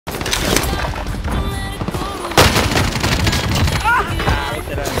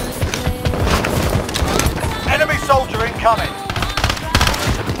incoming.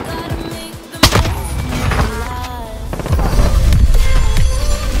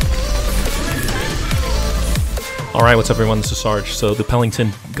 Alright, what's up everyone, this is Sarge. So the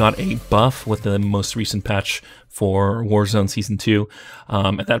Pelington got a buff with the most recent patch for Warzone Season 2.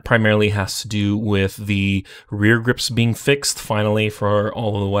 And that primarily has to do with the rear grips being fixed finally for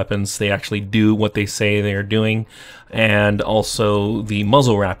all of the weapons. They actually do what they say they are doing. And also the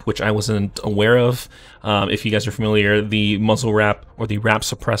muzzle wrap, which I wasn't aware of. If you guys are familiar, the muzzle wrap or the wrap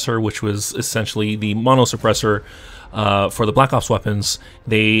suppressor, which was essentially the mono suppressor for the Black Ops weapons,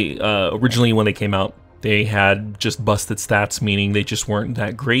 they originally when they came out, they had just busted stats, meaning they just weren't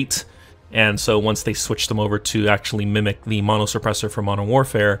that great. And so once they switched them over to actually mimic the mono suppressor for Modern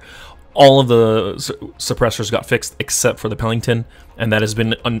Warfare, all of the suppressors got fixed except for the Pelington, and that has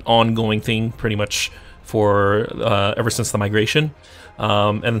been an ongoing thing pretty much for ever since the migration.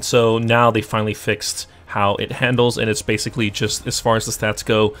 And so now they finally fixed how it handles, and it's basically just, as far as the stats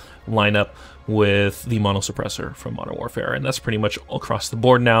go, line up with the mono suppressor from Modern Warfare, and that's pretty much across the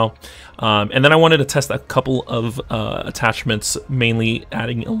board now. And then I wanted to test a couple of attachments, mainly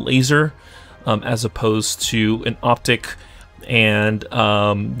adding a laser as opposed to an optic, and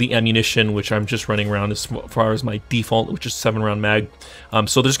the ammunition, which I'm just running around as far as my default, which is 7-round mag.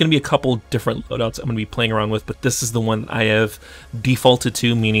 So there's going to be a couple different loadouts I'm going to be playing around with, but this is the one I have defaulted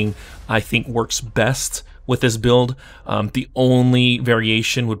to, meaning I think works best with this build. The only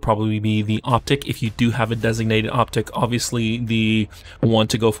variation would probably be the optic. If you do have a designated optic, obviously the one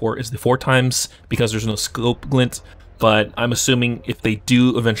to go for is the 4x because there's no scope glint. But I'm assuming if they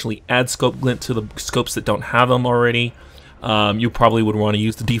do eventually add scope glint to the scopes that don't have them already, you probably would want to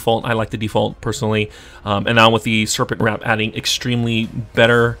use the default. I like the default personally. And now with the Serpent Wrap adding extremely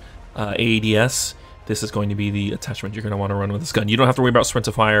better AADS, this is going to be the attachment you're going to want to run with this gun. You don't have to worry about sprint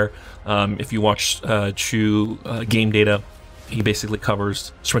to fire. If you watch True game data, he basically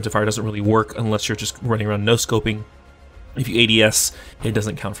covers sprint to fire doesn't really work unless you're just running around no scoping. If you ADS, it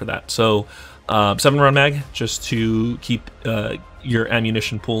doesn't count for that. So 7-round mag, just to keep your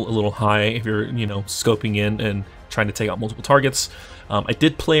ammunition pool a little high if you're scoping in and trying to take out multiple targets. I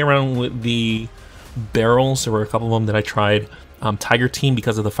did play around with the barrels. There were a couple of them that I tried. Tiger Team,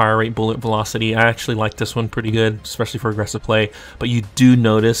 because of the fire rate, bullet velocity, I actually like this one pretty good, especially for aggressive play. But you do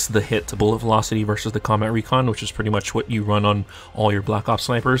notice the hit to bullet velocity versus the combat recon, which is pretty much what you run on all your Black Ops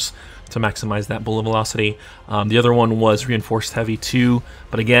snipers to maximize that bullet velocity. The other one was reinforced heavy too,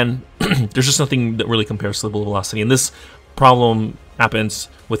 but again, there's just nothing that really compares to the bullet velocity. And this problem happens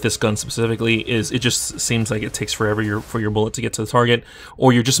with this gun specifically is it just seems like it takes forever for your bullet to get to the target,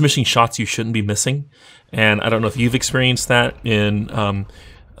 or you're just missing shots you shouldn't be missing. And I don't know if you've experienced that in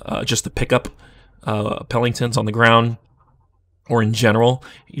just the pickup Pelingtons on the ground, or in general,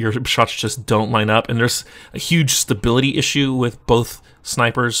 your shots just don't line up. And there's a huge stability issue with both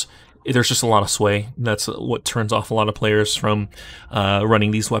snipers. There's just a lot of sway. That's what turns off a lot of players from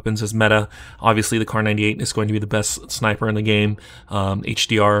running these weapons as meta. Obviously, the Kar 98 is going to be the best sniper in the game,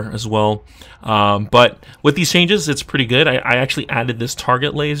 HDR as well. But with these changes, it's pretty good. I actually added this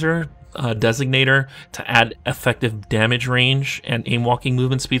target laser designator to add effective damage range and aim walking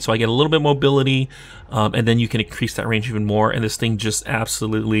movement speed, so I get a little bit mobility, and then you can increase that range even more. And this thing just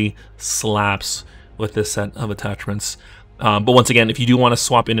absolutely slaps with this set of attachments. But once again, if you do want to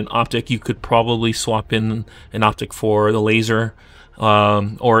swap in an optic, you could probably swap in an optic for the laser,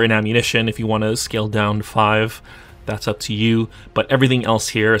 or an ammunition if you want to scale down to 5. That's up to you. But everything else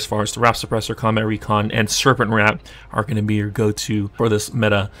here, as far as the wrap suppressor, combat recon, and serpent wrap, are going to be your go-to for this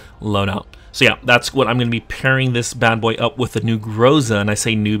meta loadout. So yeah, that's what I'm going to be pairing this bad boy up with the new Groza. And I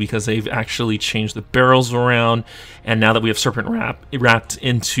say new because they've actually changed the barrels around, and now that we have serpent wrapped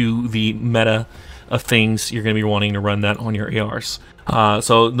into the meta of things, you're going to be wanting to run that on your ARs.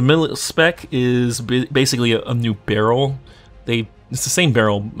 So the middle spec is basically a new barrel. It's the same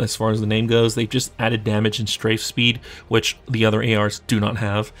barrel as far as the name goes. They've just added damage and strafe speed, which the other ARs do not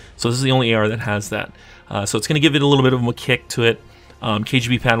have. So this is the only AR that has that. So it's going to give it a little bit of a kick to it.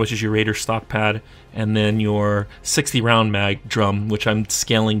 KGB pad, which is your Raider stock pad, and then your 60-round mag drum, which I'm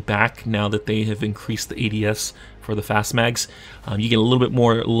scaling back now that they have increased the ADS for the fast mags. You get a little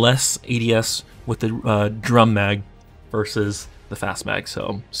bit less ADS with the drum mag versus the fast mag,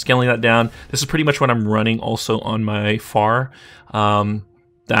 so scaling that down. This is pretty much what I'm running also on my FAR.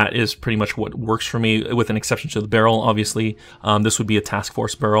 That is pretty much what works for me, with an exception to the barrel, obviously. This would be a task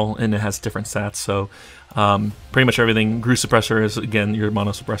force barrel, and it has different stats, so pretty much everything. Groza suppressor is, again, your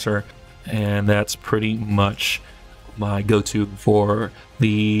mono suppressor, and that's pretty much my go-to for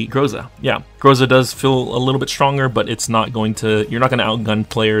the Groza. Yeah, Groza does feel a little bit stronger, but it's not going to, you're not going to outgun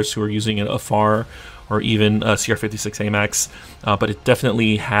players who are using a FAR or even a CR56 AMAX, but it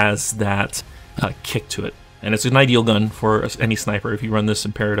definitely has that kick to it. And it's an ideal gun for any sniper. If you run this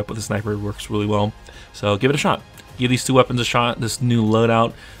and pair it up with a sniper, it works really well. So give it a shot. Give these two weapons a shot. This new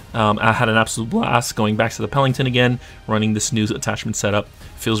loadout, I had an absolute blast going back to the Pelington again, running this new attachment setup.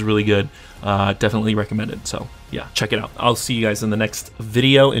 Feels really good. Definitely recommend it. So yeah, check it out. I'll see you guys in the next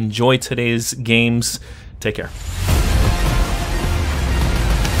video. Enjoy today's games. Take care.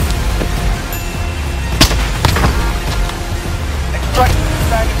 Extraction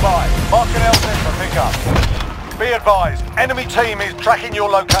standing by. Mark an LZ for pickup. Be advised, enemy team is tracking your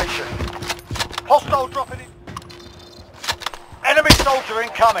location. Hostile dropping in. Enemy soldier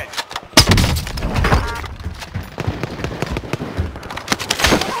incoming.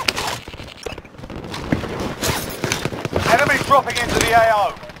 Enemy dropping into the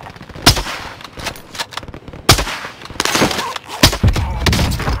AO.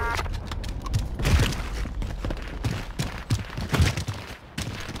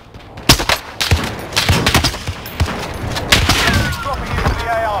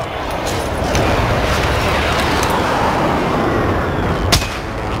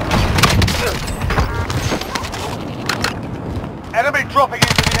 Enemy dropping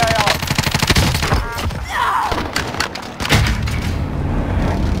into the AO.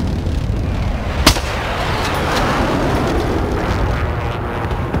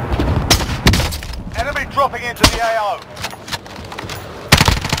 Enemy dropping into the AO.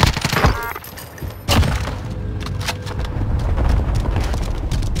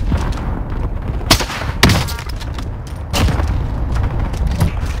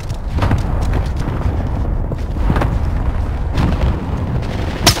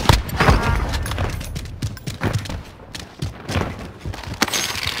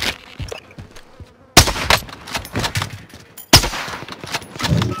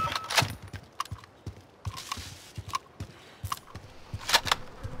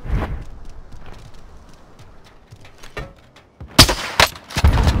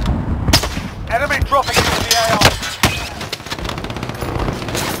 Enemy dropping into the AO.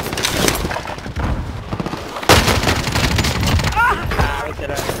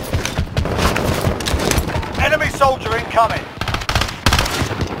 Enemy soldier incoming.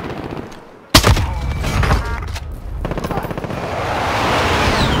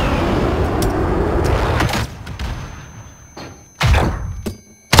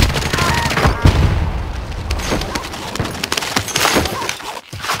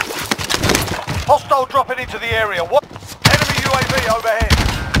 Hostile dropping into the area. What? Enemy UAV overhead.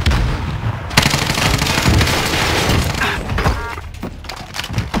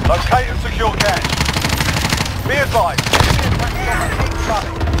 Locate and secure cache. Be advised.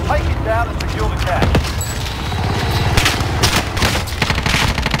 Take it down and secure the cache.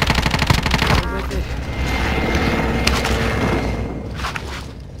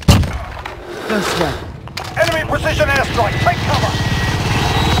 Enemy precision airstrike. Take cover.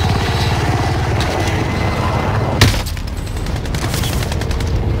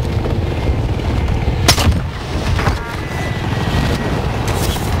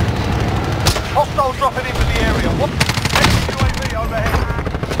 Hostile dropping into the area. What? Enemy UAV overhead.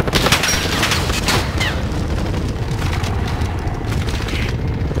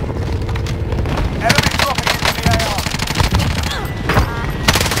 Enemy dropping into the AR.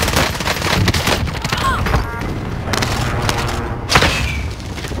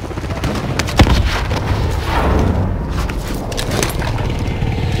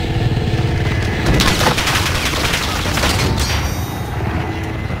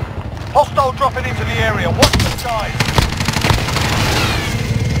 Hostile dropping into the area. Watch the skies.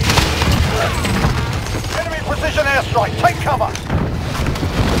 Enemy precision airstrike. Take cover.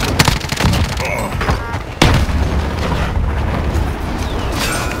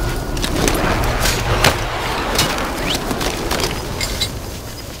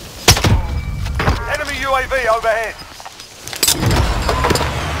 Enemy UAV overhead.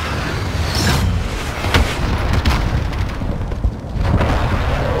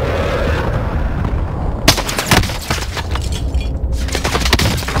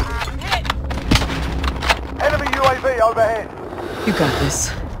 Overhead. You got this.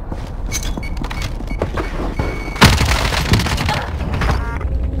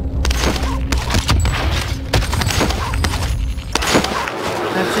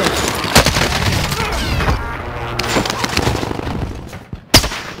 That's it.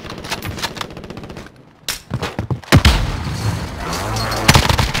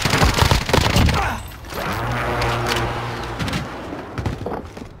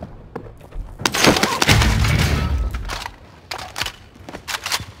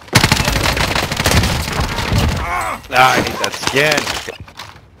 Ah, I hate that skin.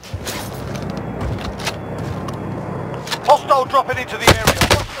 Hostile dropping into the area.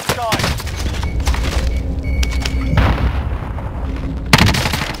 Watch the skies.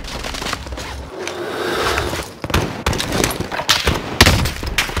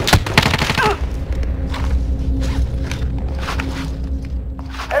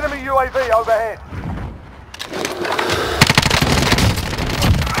 Enemy UAV overhead.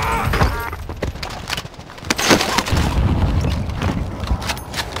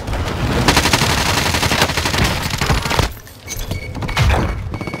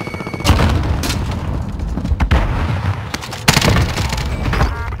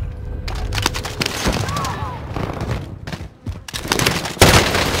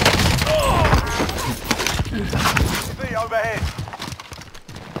 UAV overhead.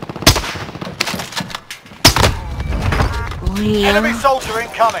 Enemy soldier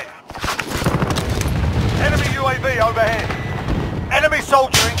incoming. Enemy UAV overhead. Enemy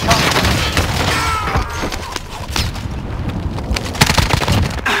soldier incoming.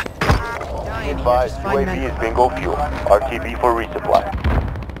 Advised, UAV is bingo fuel. RTB for resupply.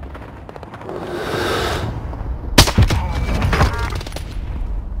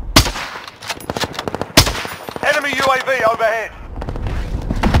 Enemy UAV overhead.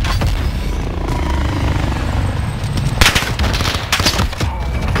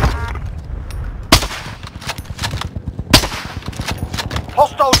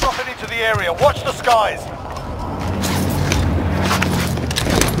 Hostile dropping into the area. Watch the skies.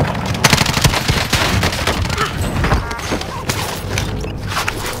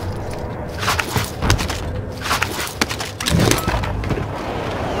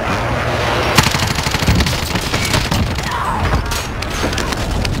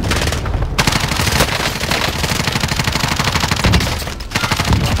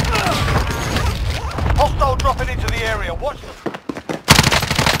 Hostile dropping into the area. Watch the...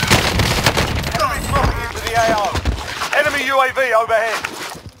 Enemy dropping into the AO. Enemy UAV overhead.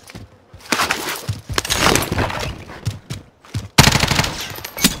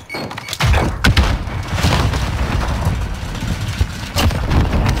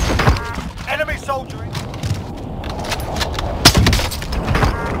 Enemy soldiering.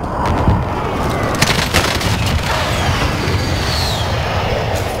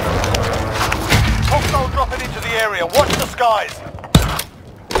 Hostile dropping into the area. Watch the skies.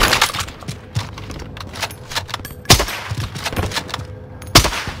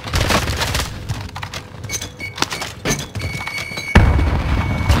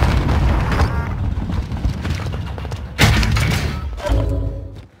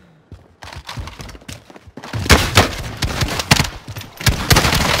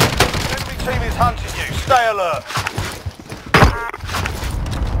 Enemy team is hunting you. Stay alert.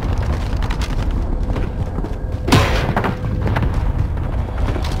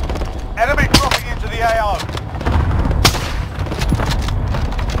 Enemy dropping into the AO.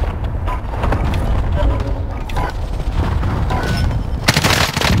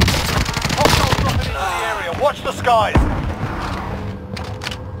 Hostile dropping into the area. Watch the skies.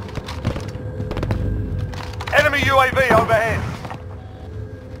 Enemy UAV overhead.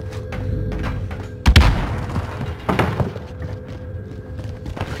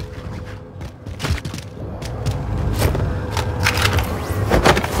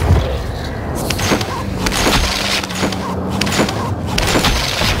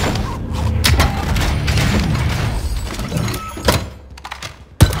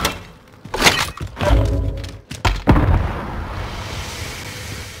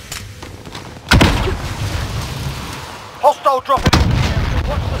 Hostile dropping into the area.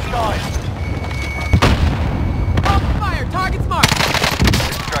 Watch the skies. Open fire! Target's marked!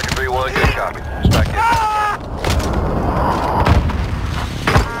 Tracker 3-1, good copy. Strike it.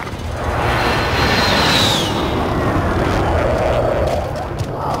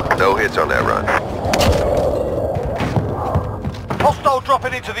 No hits on that run. Hostile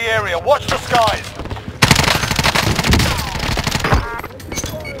dropping into the area. Watch the skies.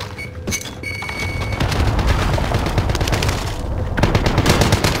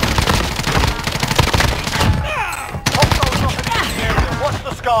 Hostile dropping into the area. Watch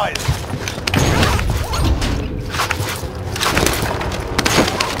the skies.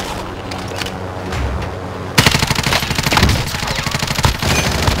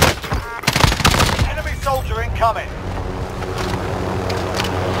 Enemy soldier incoming.